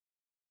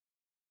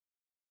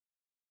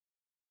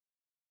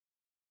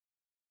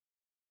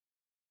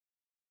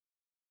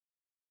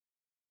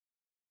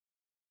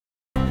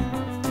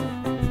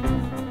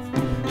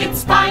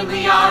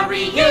finally our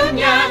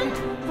reunion.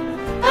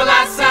 The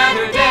last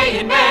Saturday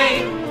in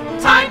May,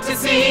 time to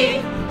see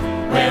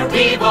where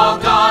we've all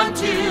gone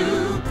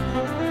to.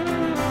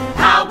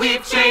 How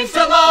we've changed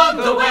along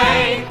the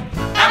way.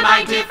 Am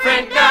I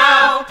different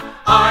now?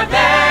 Are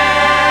they?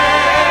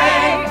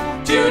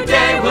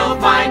 Today we'll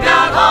find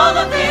out all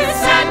of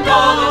this and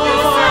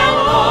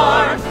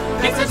more.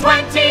 It's a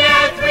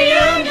 20th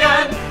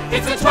reunion.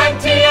 It's a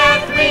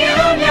 20th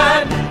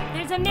reunion.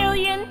 There's a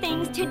million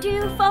things to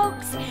do,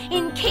 folks,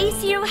 in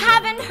case you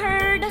haven't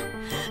heard.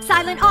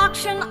 Silent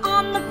auction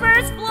on the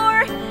first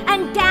floor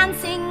and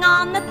dancing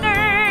on the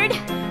third.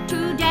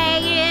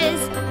 Today is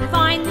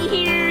finally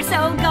here,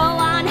 so go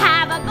on,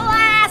 have a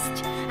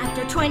blast.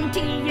 After 20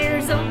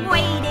 years of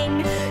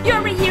waiting,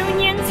 your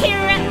reunion's here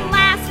at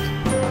last.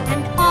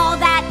 And all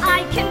that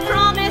I can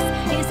promise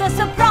is a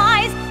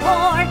surprise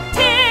or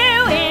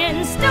two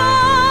in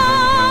store.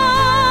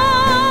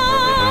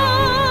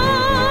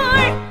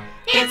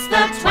 It's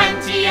the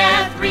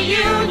 20th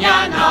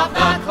reunion of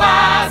the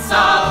class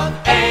of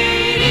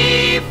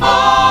 '84.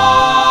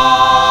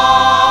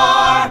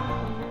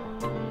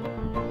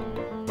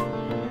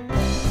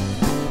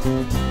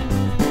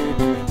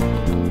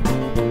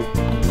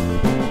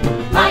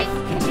 Life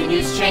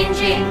continues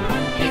changing,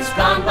 it's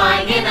gone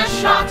by in a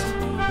shot.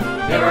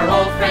 There are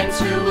old friends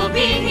who will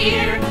be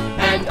here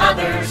and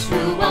others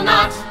who will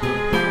not.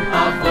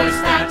 A voice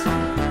that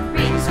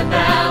rings a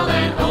bell,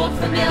 an old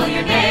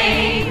familiar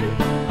name,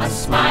 a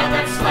smile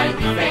that's slightly